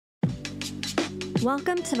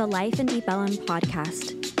Welcome to the Life in Deep Ellum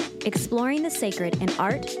podcast, exploring the sacred in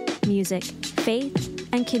art, music, faith,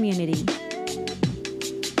 and community.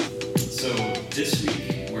 So this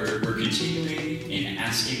week, we're continuing in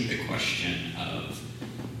asking the question of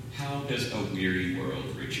how does a weary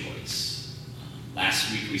world rejoice?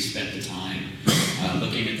 Last week we spent the time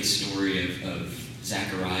looking at the story of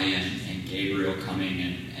Zechariah and Gabriel coming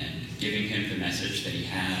and giving him the message that he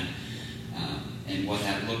had, and what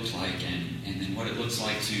that looked like, and then what it looks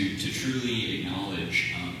like to truly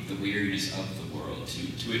acknowledge the weariness of the world,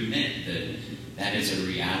 to admit that that is a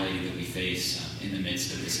reality that we face in the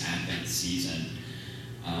midst of this Advent season.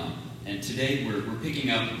 And today we're picking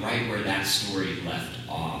up right where that story left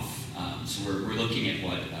off. So we're looking at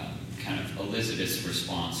what kind of Elizabeth's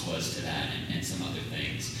response was to that and some other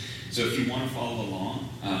things. So if you want to follow along,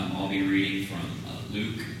 I'll be reading from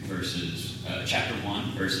Luke chapter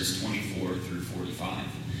 1, verses 24 through 45.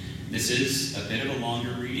 This is a bit of a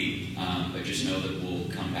longer reading, but just know that we'll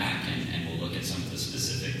come back and we'll look at some of the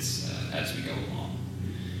specifics as we go along.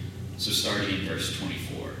 So starting in verse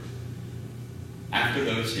 24. After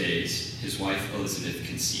those days, his wife Elizabeth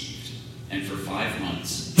conceived, and for 5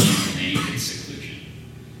 months she remained in seclusion.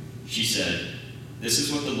 She said, "This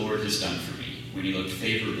is what the Lord has done for me, when he looked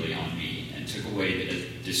favorably on me and took away the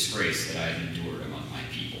disgrace that I had endured among my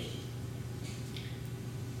people."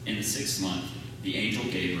 In the 6th month, the angel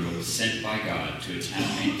Gabriel was sent by God to a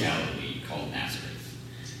town in Galilee called Nazareth,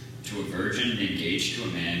 to a virgin engaged to a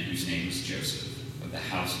man whose name was Joseph, of the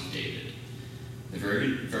house of David. The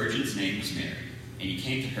virgin's name was Mary, and he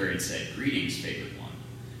came to her and said, "Greetings, favored one,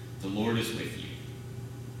 the Lord is with you."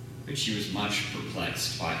 But she was much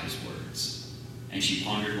perplexed by his words, and she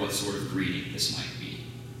pondered what sort of greeting this might be.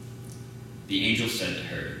 The angel said to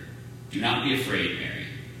her, "Do not be afraid, Mary,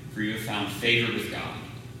 for you have found favor with God,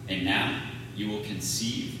 and now you will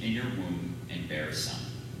conceive in your womb and bear a son,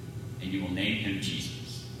 and you will name him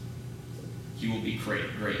Jesus. He will be great,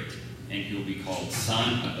 and he will be called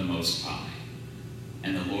Son of the Most High,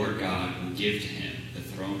 and the Lord God will give to him the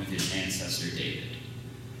throne of his ancestor David.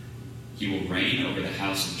 He will reign over the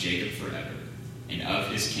house of Jacob forever, and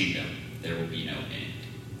of his kingdom there will be no end."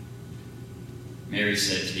 Mary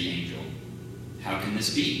said to the angel, "How can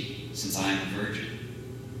this be, since I am a virgin?"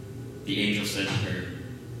 The angel said to her,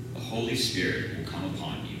 "The Holy Spirit will come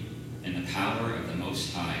upon you, and the power of the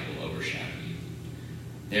Most High will overshadow you.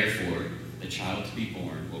 Therefore, the child to be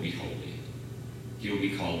born will be holy. He will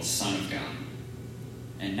be called Son of God.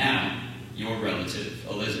 And now, your relative,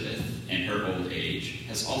 Elizabeth, in her old age,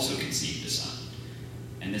 has also conceived a son.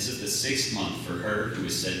 And this is the 6th month for her who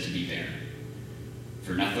is said to be barren.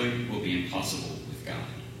 For nothing will be impossible with God."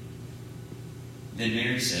 Then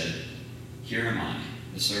Mary said, "Here am I,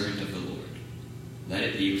 the servant of the Lord. Let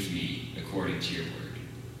it be with me according to your word."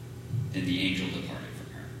 Then the angel departed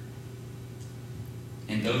from her.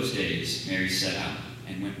 In those days, Mary set out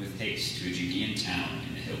and went with haste to a Judean town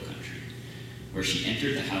in the hill country, where she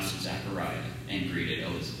entered the house of Zechariah and greeted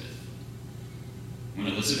Elizabeth. When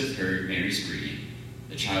Elizabeth heard Mary's greeting,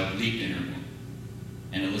 the child leaped in her womb,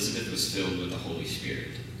 and Elizabeth was filled with the Holy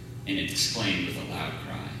Spirit, and exclaimed with a loud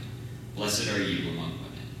cry, "Blessed are you among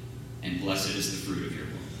women, and blessed is the fruit of your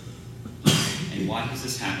womb. And why has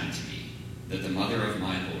this happened to me, that the mother of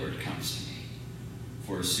my Lord comes to me?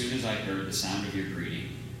 For as soon as I heard the sound of your greeting,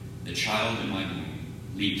 the child in my womb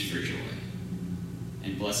leaped for joy.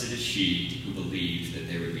 And blessed is she who believed that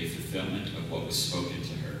there would be a fulfillment of what was spoken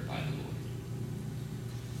to her by the Lord."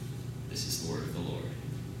 This is the word of the Lord.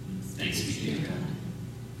 Thanks be to God.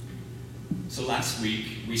 So last week,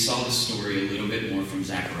 we saw the story a little bit more from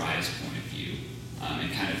Zechariah's point of view,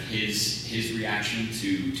 and kind of his reaction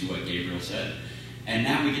to what Gabriel said. And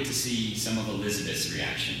now we get to see some of Elizabeth's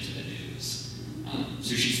reaction to the news.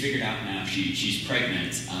 So she's figured out now she's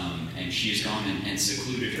pregnant, and she has gone and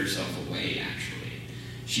secluded herself away, actually.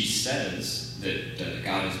 She says that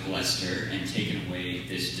God has blessed her and taken away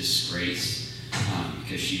this disgrace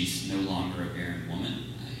because she's no longer a barren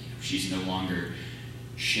woman. She's no longer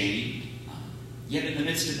shamed. Yet in the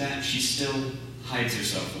midst of that, she still hides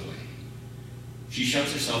herself away. She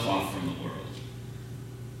shuts herself off from the world.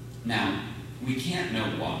 Now, we can't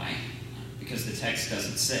know why, because the text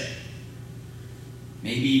doesn't say.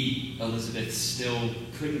 Maybe Elizabeth still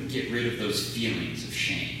couldn't get rid of those feelings of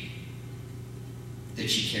shame that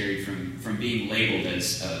she carried from being labeled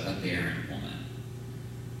as a barren woman.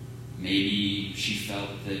 Maybe she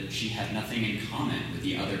felt that she had nothing in common with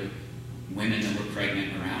the other women that were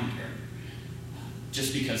pregnant around her,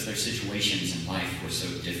 just because their situations in life were so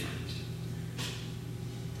different.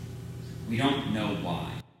 We don't know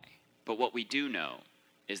why. But what we do know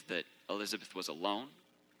is that Elizabeth was alone,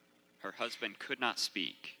 Her husband could not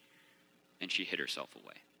speak, and she hid herself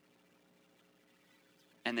away.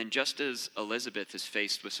 And then just as Elizabeth is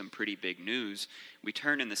faced with some pretty big news, we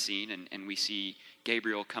turn in the scene and we see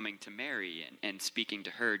Gabriel coming to Mary and speaking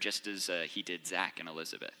to her just as he did Zach and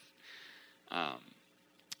Elizabeth.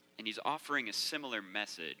 And he's offering a similar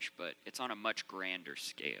message, but it's on a much grander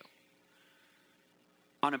scale.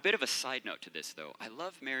 On a bit of a side note to this, though, I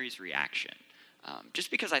love Mary's reaction,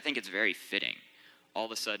 just because I think it's very fitting. All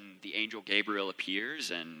of a sudden, the angel Gabriel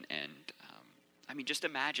appears, and I mean, just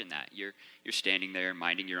imagine that. You're standing there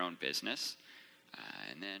minding your own business,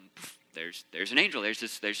 and then there's an angel. There's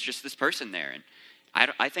just this person there,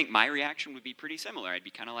 and I think my reaction would be pretty similar. I'd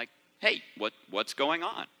be kind of like, hey, what's going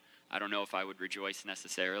on? I don't know if I would rejoice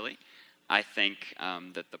necessarily. I think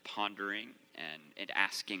that the pondering and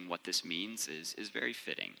asking what this means is very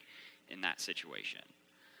fitting in that situation.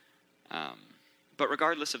 But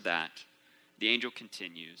regardless of that, the angel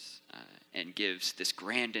continues and gives this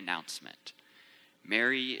grand announcement.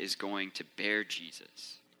 Mary is going to bear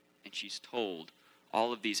Jesus, and she's told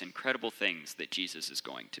all of these incredible things that Jesus is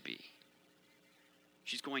going to be.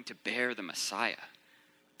 She's going to bear the Messiah,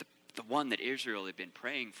 the one that Israel had been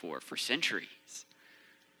praying for centuries.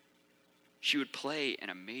 She would play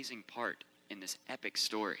an amazing part in this epic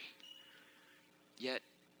story. Yet,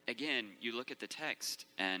 again, you look at the text,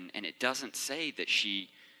 and it doesn't say that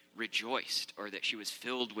she rejoiced or that she was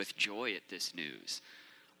filled with joy at this news.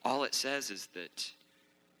 All it says is that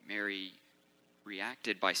Mary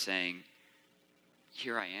reacted by saying,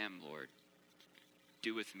 "Here I am, Lord.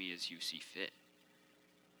 Do with me as you see fit."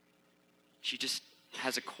 She just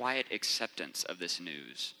has a quiet acceptance of this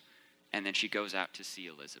news, and then she goes out to see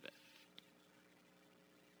Elizabeth.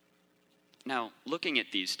 Now, looking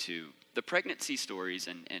at these two, the pregnancy stories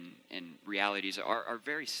and realities are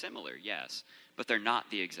very similar, yes, but they're not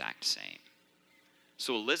the exact same.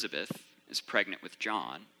 So Elizabeth is pregnant with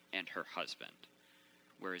John and her husband,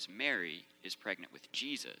 whereas Mary is pregnant with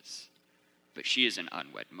Jesus, but she is an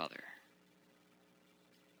unwed mother.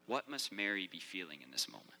 What must Mary be feeling in this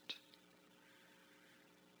moment?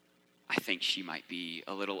 I think she might be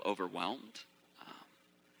a little overwhelmed.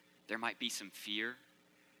 There might be some fear.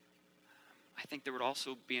 I think there would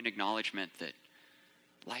also be an acknowledgement that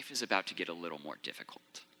life is about to get a little more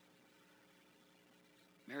difficult.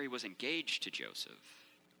 Mary was engaged to Joseph,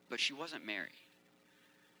 but she wasn't married.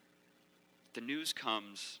 The news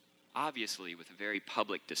comes, obviously, with a very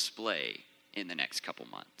public display in the next couple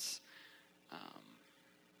months.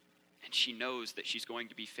 And she knows that she's going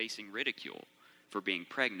to be facing ridicule for being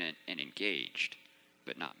pregnant and engaged,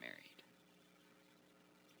 but not married.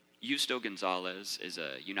 Justo Gonzalez is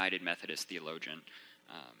a United Methodist theologian.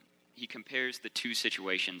 He compares the two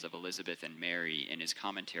situations of Elizabeth and Mary in his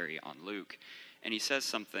commentary on Luke, and he says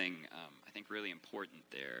something I think really important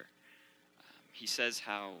there. He says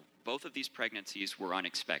how both of these pregnancies were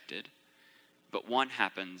unexpected, but one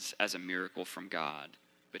happens as a miracle from God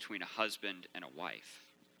between a husband and a wife,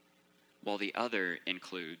 while the other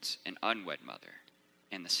includes an unwed mother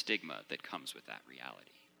and the stigma that comes with that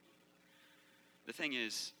reality. The thing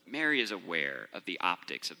is, Mary is aware of the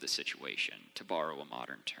optics of the situation, to borrow a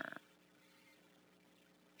modern term.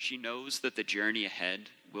 She knows that the journey ahead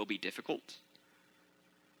will be difficult.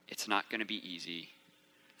 It's not going to be easy.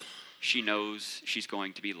 She knows she's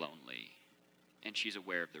going to be lonely, and she's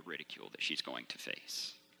aware of the ridicule that she's going to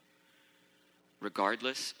face.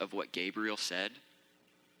 Regardless of what Gabriel said,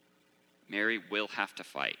 Mary will have to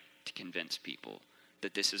fight to convince people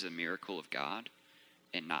that this is a miracle of God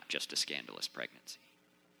and not just a scandalous pregnancy.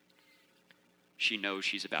 She knows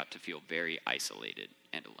she's about to feel very isolated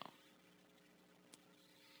and alone.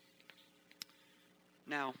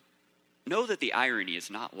 Now, know that the irony is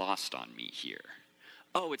not lost on me here.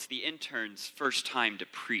 Oh, it's the intern's first time to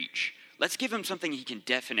preach. Let's give him something he can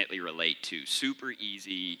definitely relate to. Super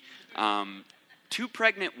easy. 2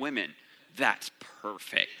 pregnant women. That's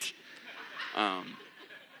perfect.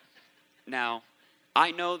 Now,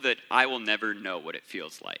 I know that I will never know what it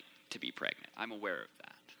feels like to be pregnant. I'm aware of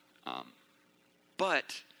that.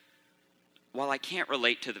 But while I can't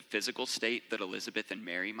relate to the physical state that Elizabeth and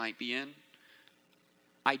Mary might be in,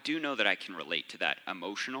 I do know that I can relate to that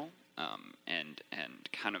emotional and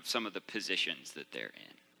kind of some of the positions that they're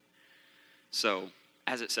in. So,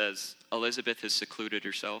 as it says, Elizabeth has secluded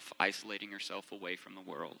herself, isolating herself away from the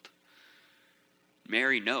world.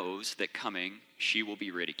 Mary knows that coming, she will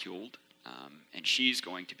be ridiculed, and she's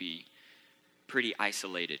going to be pretty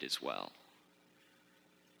isolated as well.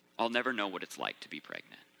 I'll never know what it's like to be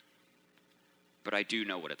pregnant, but I do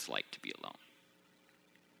know what it's like to be alone.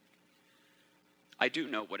 I do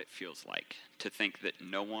know what it feels like to think that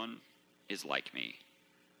no one is like me,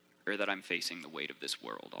 or longer that I'm facing the weight of this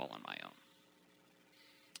world all on my own.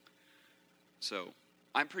 So,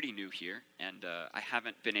 I'm pretty new here, and I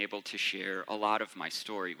haven't been able to share a lot of my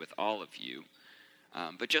story with all of you.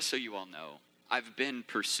 But just so you all know, I've been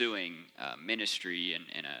pursuing ministry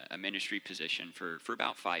in a ministry position for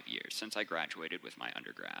about 5 years, since I graduated with my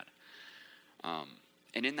undergrad.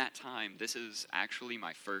 And in that time, this is actually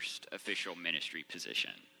my first official ministry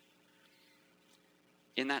position.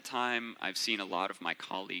 In that time, I've seen a lot of my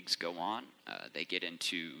colleagues go on. They get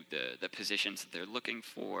into the positions that they're looking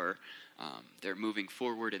for. They're moving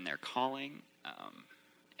forward in their calling.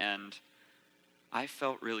 And I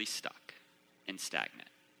felt really stuck and stagnant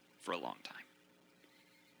for a long time.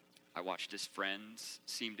 I watched as friends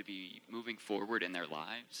seem to be moving forward in their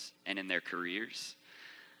lives and in their careers.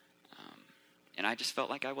 And I just felt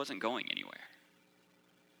like I wasn't going anywhere.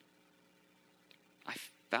 I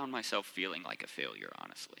found myself feeling like a failure,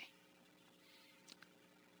 honestly.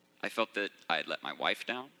 I felt that I had let my wife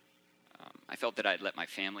down. I felt that I had let my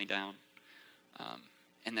family down.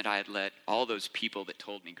 And that I had let all those people that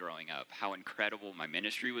told me growing up how incredible my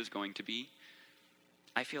ministry was going to be,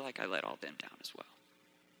 I feel like I let all them down as well.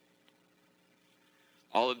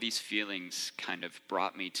 All of these feelings kind of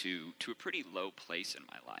brought me to a pretty low place in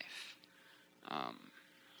my life.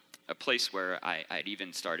 A place where I'd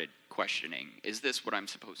even started questioning, is this what I'm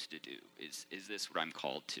supposed to do? Is this what I'm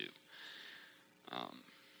called to?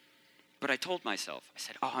 But I told myself, I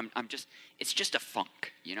said, it's just a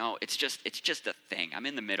funk, it's just a thing. I'm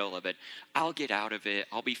in the middle of it. I'll get out of it.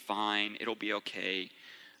 I'll be fine. It'll be okay.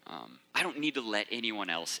 I don't need to let anyone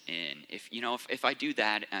else in. If I do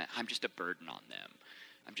that, I'm just a burden on them.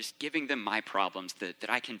 I'm just giving them my problems that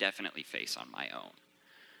I can definitely face on my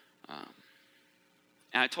own.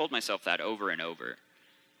 And I told myself that over and over.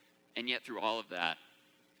 And yet through all of that,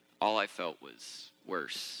 all I felt was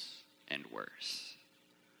worse and worse.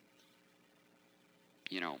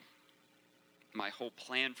 My whole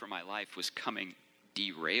plan for my life was coming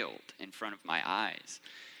derailed in front of my eyes.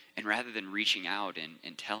 And rather than reaching out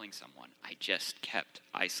and telling someone, I just kept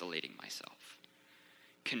isolating myself,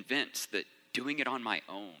 convinced that doing it on my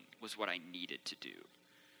own was what I needed to do.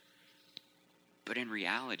 But in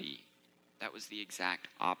reality, that was the exact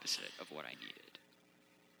opposite of what I needed.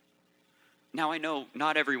 Now I know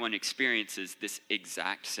not everyone experiences this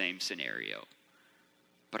exact same scenario,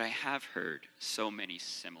 but I have heard so many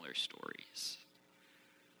similar stories.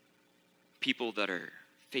 People that are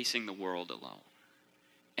facing the world alone.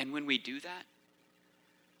 And when we do that,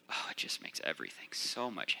 it just makes everything so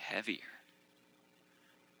much heavier.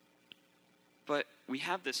 But we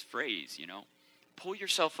have this phrase, pull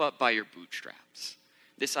yourself up by your bootstraps.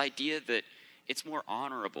 This idea that it's more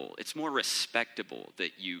honorable, it's more respectable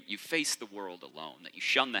that you face the world alone, that you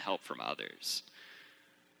shun the help from others.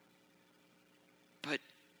 But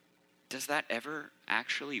does that ever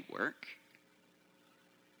actually work?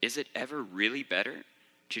 Is it ever really better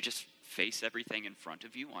to just face everything in front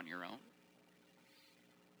of you on your own?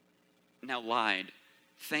 Now, Lyde,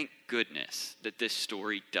 thank goodness that this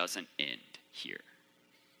story doesn't end here.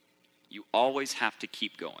 You always have to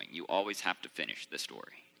keep going. You always have to finish the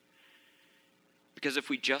story. Because if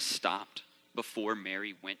we just stopped before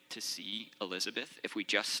Mary went to see Elizabeth, if we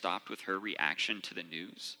just stopped with her reaction to the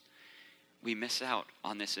news, we miss out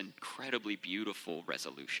on this incredibly beautiful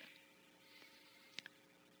resolution.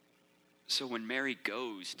 So when Mary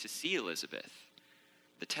goes to see Elizabeth,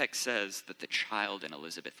 the text says that the child in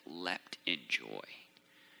Elizabeth leapt in joy.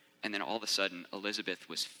 And then all of a sudden, Elizabeth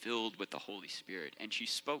was filled with the Holy Spirit, and she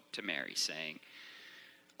spoke to Mary, saying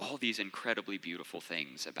all these incredibly beautiful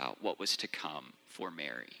things about what was to come for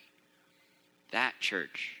Mary. That,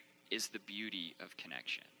 church, is the beauty of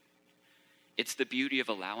connection. It's the beauty of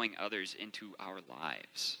allowing others into our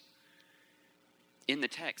lives. In the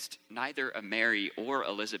text, neither Mary or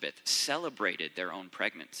Elizabeth celebrated their own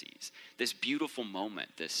pregnancies, this beautiful moment,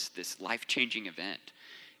 this life-changing event.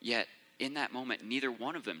 Yet, in that moment, neither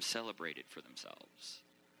one of them celebrated for themselves.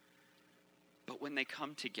 But when they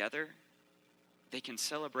come together, they can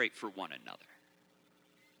celebrate for one another.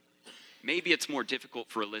 Maybe it's more difficult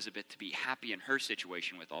for Elizabeth to be happy in her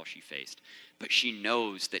situation with all she faced, but she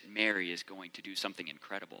knows that Mary is going to do something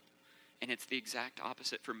incredible. And it's the exact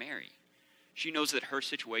opposite for Mary. She knows that her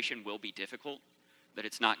situation will be difficult, that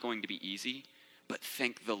it's not going to be easy, but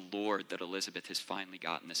thank the Lord that Elizabeth has finally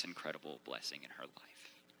gotten this incredible blessing in her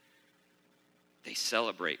life. They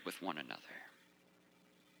celebrate with one another.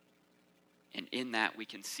 And in that, we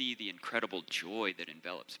can see the incredible joy that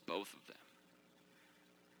envelops both of them.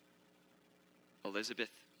 Elizabeth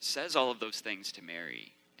says all of those things to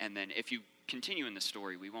Mary, and then if you continue in the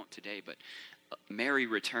story, we won't today, but Mary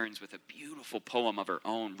returns with a beautiful poem of her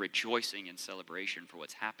own, rejoicing in celebration for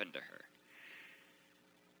what's happened to her.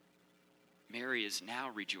 Mary is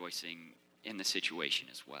now rejoicing in the situation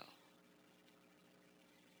as well.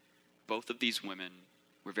 Both of these women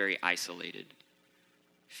were very isolated,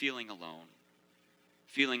 feeling alone,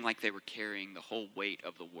 feeling like they were carrying the whole weight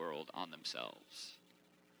of the world on themselves.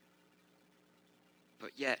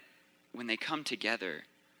 But yet, when they come together,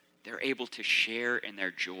 they're able to share in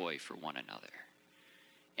their joy for one another.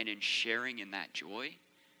 And in sharing in that joy,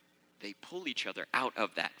 they pull each other out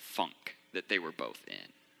of that funk that they were both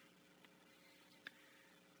in.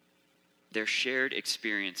 Their shared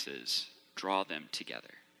experiences draw them together.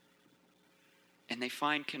 And they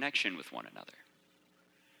find connection with one another.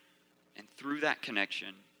 And through that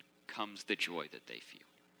connection comes the joy that they feel.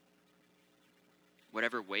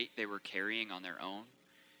 Whatever weight they were carrying on their own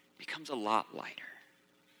becomes a lot lighter.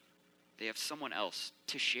 They have someone else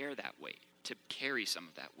to share that weight, to carry some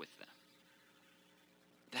of that with them.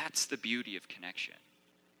 That's the beauty of connection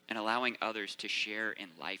and allowing others to share in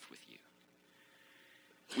life with you.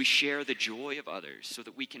 We share the joy of others so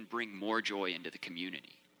that we can bring more joy into the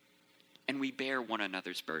community. And we bear one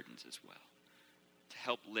another's burdens as well, to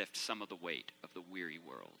help lift some of the weight of the weary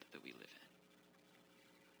world that we live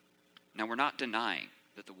in. Now, we're not denying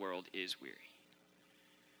that the world is weary.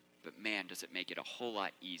 But man, does it make it a whole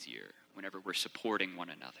lot easier whenever we're supporting one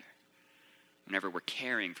another, whenever we're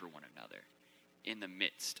caring for one another in the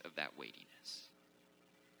midst of that weightiness.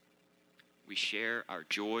 We share our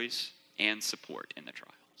joys and support in the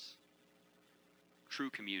trials. True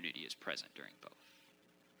community is present during both.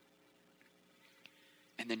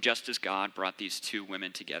 And then just as God brought these two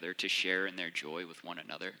women together to share in their joy with one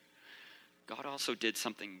another, God also did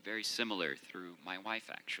something very similar through my wife,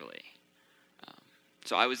 actually.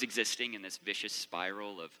 So I was existing in this vicious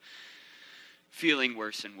spiral of feeling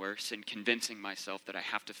worse and worse and convincing myself that I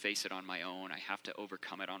have to face it on my own, I have to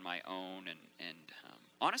overcome it on my own, and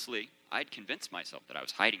honestly, I'd convinced myself that I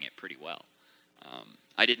was hiding it pretty well.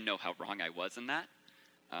 I didn't know how wrong I was in that,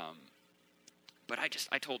 but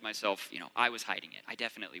I told myself, I was hiding it. I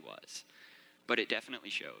definitely was, but it definitely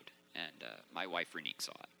showed, and my wife, Renique,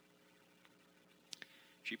 saw it.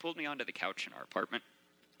 She pulled me onto the couch in our apartment,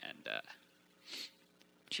 and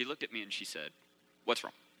she looked at me and she said, "What's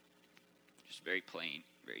wrong?" Just very plain,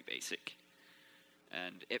 very basic.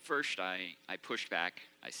 And at first I pushed back.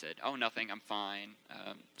 I said, "Oh, nothing, I'm fine.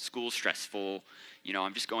 School's stressful.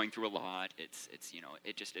 I'm just going through a lot. It's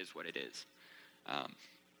it just is what it is."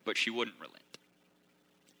 But she wouldn't relent.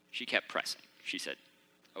 She kept pressing. She said,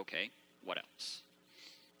 "Okay, what else?"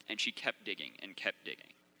 And she kept digging and kept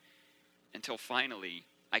digging until finally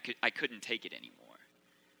I couldn't take it anymore.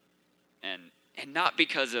 And not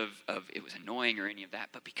because of it was annoying or any of that,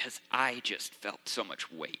 but because I just felt so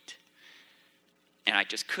much weight. And I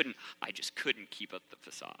just couldn't keep up the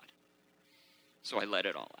facade. So I let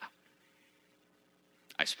it all out.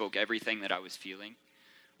 I spoke everything that I was feeling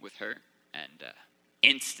with her, and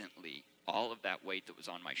instantly all of that weight that was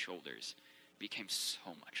on my shoulders became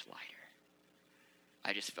so much lighter.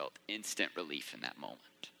 I just felt instant relief in that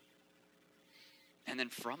moment. And then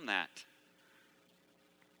from that,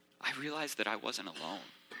 I realized that I wasn't alone.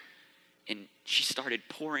 And she started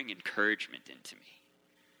pouring encouragement into me.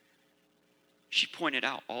 She pointed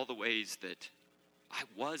out all the ways that I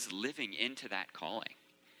was living into that calling,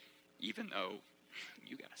 even though,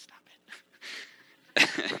 you gotta stop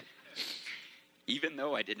it. Even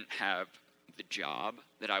though I didn't have the job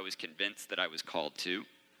that I was convinced that I was called to,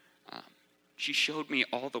 she showed me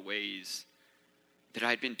all the ways that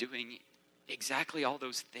I'd been doing exactly all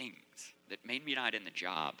those things that made me not in the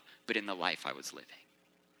job, but in the life I was living.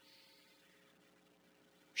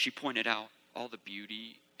 She pointed out all the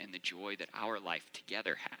beauty and the joy that our life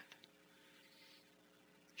together had.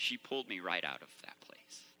 She pulled me right out of that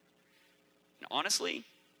place. And honestly,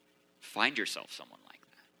 find yourself someone like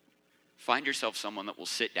that. Find yourself someone that will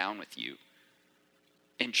sit down with you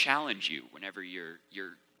and challenge you whenever you're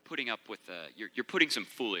putting up with you're putting some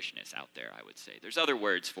foolishness out there, I would say. There's other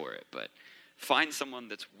words for it, but find someone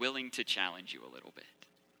that's willing to challenge you a little bit.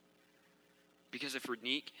 Because if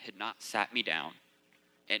Renique had not sat me down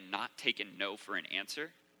and not taken no for an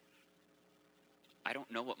answer, I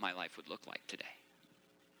don't know what my life would look like today.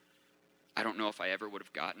 I don't know if I ever would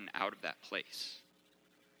have gotten out of that place.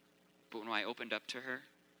 But when I opened up to her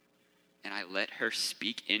and I let her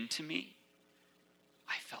speak into me,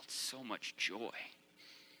 I felt so much joy.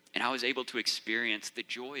 And I was able to experience the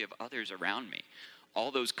joy of others around me.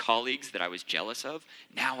 All those colleagues that I was jealous of,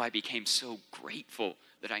 now I became so grateful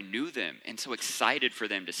that I knew them and so excited for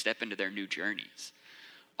them to step into their new journeys.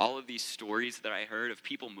 all of these stories that I heard of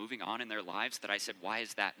people moving on in their lives that I said, why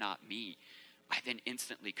is that not me? I then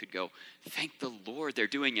instantly could go, thank the Lord, they're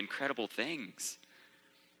doing incredible things.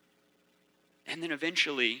 And then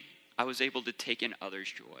eventually, I was able to take in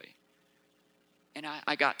others' joy. And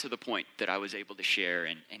I got to the point that I was able to share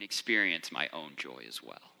and experience my own joy as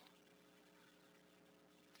well.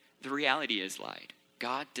 The reality is, Light,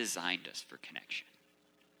 God designed us for connection.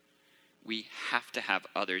 We have to have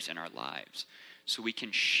others in our lives so we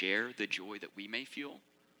can share the joy that we may feel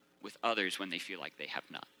with others when they feel like they have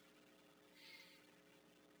none.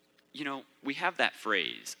 You know, we have that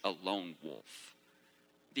phrase, a lone wolf.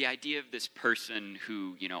 The idea of this person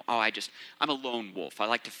who, you know, I'm a lone wolf. I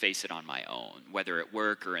like to face it on my own, whether at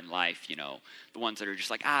work or in life, you know, the ones that are just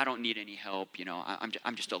like, I don't need any help, you know,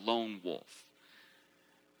 I'm just a lone wolf.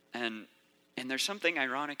 And there's something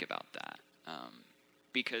ironic about that,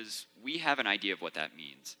 because we have an idea of what that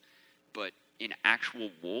means, but in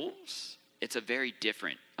actual wolves, it's a very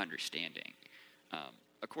different understanding.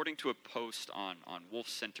 According to a post on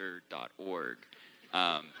wolfcenter.org,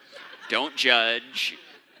 don't judge.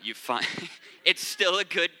 You find it's still a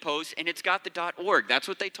good post, and it's got the .org. That's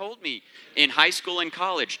what they told me in high school and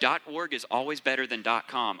college. .org is always better than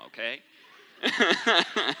 .com, okay?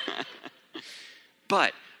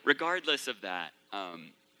 But regardless of that,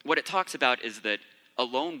 what it talks about is that a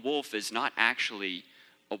lone wolf is not actually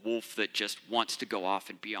a wolf that just wants to go off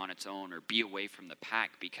and be on its own or be away from the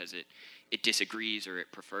pack because it disagrees or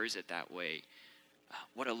it prefers it that way.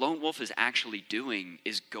 What a lone wolf is actually doing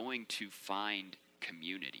is going to find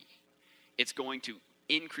community. It's going to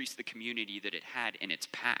increase the community that it had in its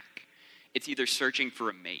pack. It's either searching for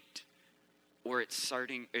a mate or it's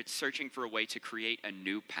searching for a way to create a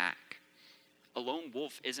new pack. A lone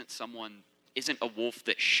wolf isn't a wolf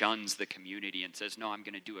that shuns the community and says, no, I'm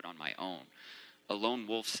going to do it on my own. A lone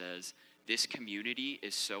wolf says, this community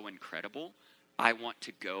is so incredible, I want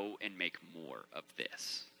to go and make more of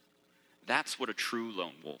this. That's what a true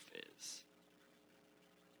lone wolf is.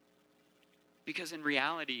 Because in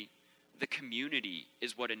reality, the community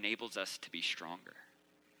is what enables us to be stronger.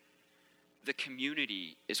 The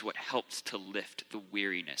community is what helps to lift the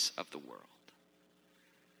weariness of the world.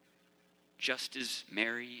 Just as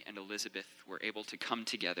Mary and Elizabeth were able to come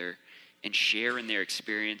together and share in their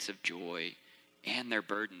experience of joy and their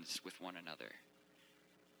burdens with one another,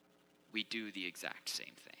 we do the exact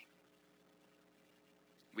same thing.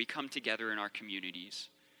 We come together in our communities.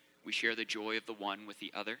 We share the joy of the one with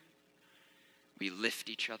the other. We lift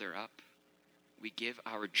each other up. We give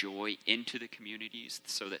our joy into the communities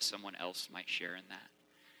so that someone else might share in that.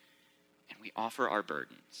 And we offer our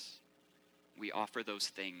burdens. We offer those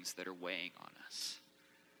things that are weighing on us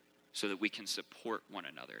so that we can support one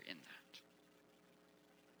another in that.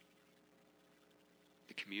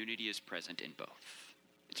 The community is present in both.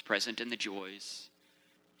 It's present in the joys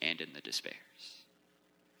and in the despairs.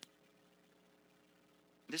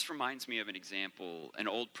 This reminds me of an example an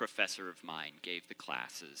old professor of mine gave the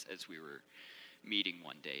classes as we were meeting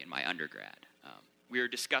one day in my undergrad. We were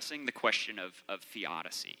discussing the question of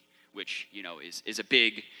theodicy, which, you know, is a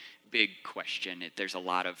big question. There's a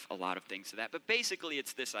lot of things to that, but basically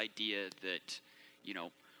it's this idea that, you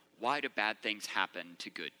know, why do bad things happen to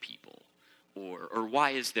good people, or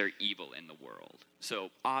why is there evil in the world?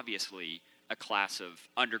 So obviously, a class of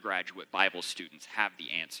undergraduate Bible students have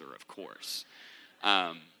the answer, of course.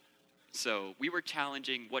 So we were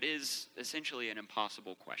challenging what is essentially an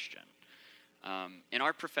impossible question. And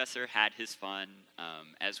our professor had his fun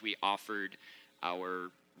as we offered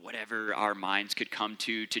our whatever our minds could come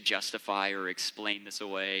to justify or explain this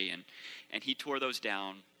away. And he tore those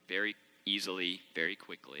down very easily, very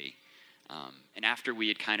quickly. And after we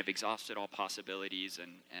had kind of exhausted all possibilities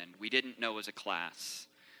and we didn't know as a class,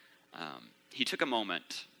 he took a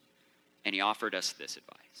moment and he offered us this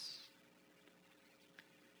advice.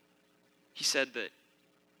 He said that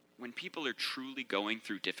when people are truly going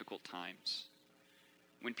through difficult times,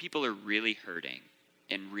 when people are really hurting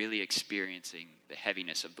and really experiencing the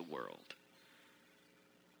heaviness of the world,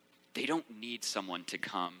 they don't need someone to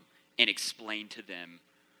come and explain to them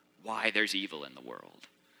why there's evil in the world.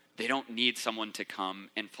 They don't need someone to come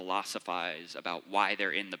and philosophize about why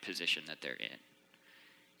they're in the position that they're in.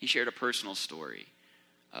 He shared a personal story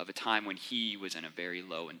of a time when he was in a very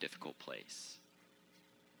low and difficult place.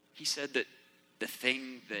 He said that the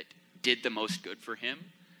thing that did the most good for him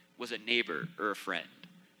was a neighbor or a friend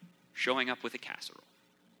showing up with a casserole.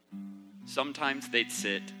 Sometimes they'd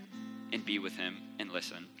sit and be with him and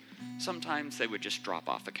listen. Sometimes they would just drop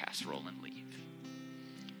off a casserole and leave.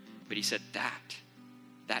 But he said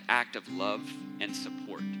that act of love and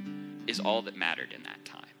support is all that mattered in that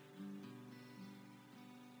time.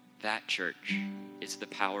 That, church, is the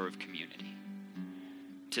power of community.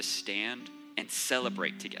 To stand and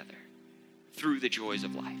celebrate together through the joys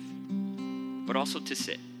of life, but also to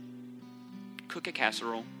sit, cook a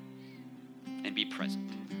casserole, and be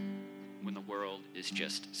present when the world is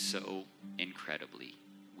just so incredibly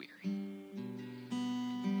weary.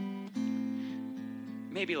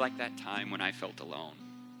 Maybe like that time when I felt alone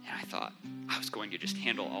and I thought I was going to just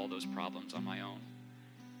handle all those problems on my own.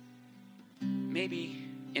 Maybe,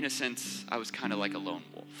 in a sense, I was kind of like a lone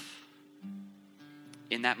wolf.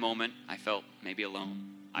 In that moment, I felt maybe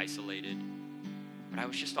alone, isolated, but I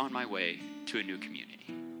was just on my way to a new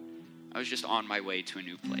community. I was just on my way to a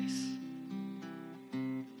new place.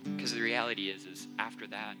 Because the reality is after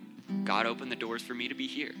that, God opened the doors for me to be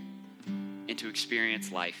here and to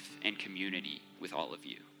experience life and community with all of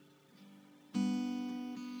you.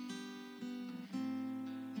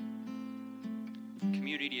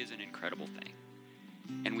 Community is an incredible thing,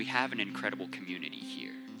 and we have an incredible community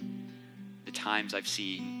here. The times I've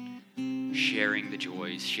seen sharing the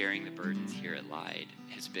joys, sharing the burdens here at Lyde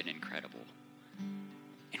has been incredible.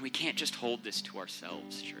 And we can't just hold this to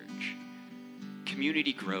ourselves, church.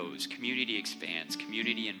 Community grows, community expands,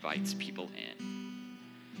 community invites people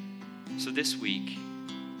in. So this week,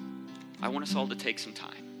 I want us all to take some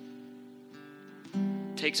time.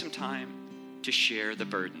 Take some time to share the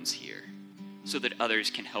burdens here so that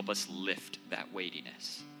others can help us lift that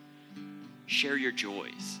weightiness. Share your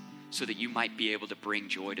joys so that you might be able to bring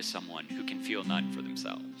joy to someone who can feel none for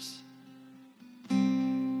themselves.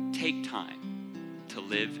 Take time to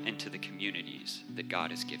live into the communities that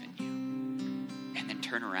God has given you. And then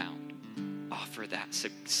turn around, offer that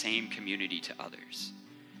same community to others.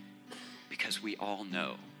 Because we all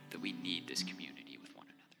know that we need this community.